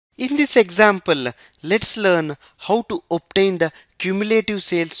In this example, let's learn how to obtain the cumulative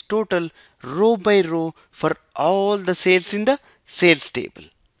sales total row by row for all the sales in the sales table.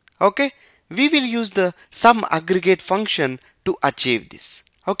 Okay, we will use the sum aggregate function to achieve this.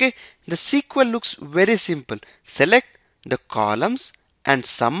 Okay, the SQL looks very simple. Select the columns and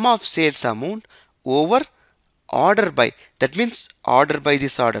sum of sales amount over order by, that means order by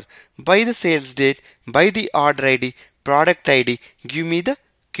this order, by the sales date, by the order ID, product ID, give me the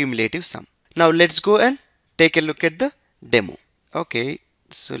cumulative sum. Now let's go and take a look at the demo. Okay,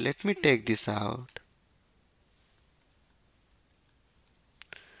 so let me take this out.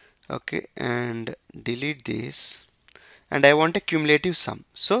 Okay, and delete this, and I want a cumulative sum.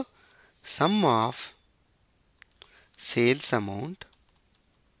 So sum of sales amount,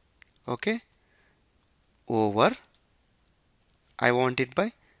 okay, over, I want it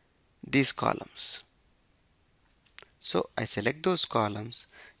by these columns. So I select those columns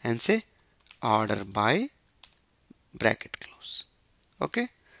and say order by bracket close. Okay,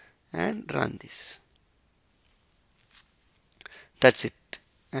 and run this. That's it.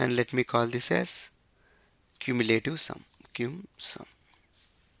 And let me call this as cumulative sum, cum sum.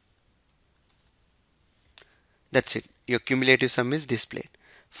 That's it. Your cumulative sum is displayed.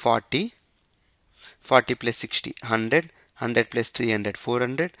 40, 40 plus 60, 100, 100 plus 300,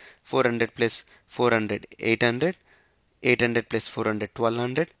 400, 400 plus 400, 800, 800 plus 400,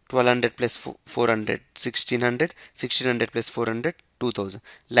 1200, 1200 plus 400, 1600, 1600 plus 400, 2000.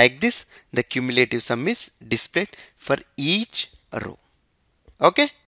 Like this, the cumulative sum is displayed for each row. Okay.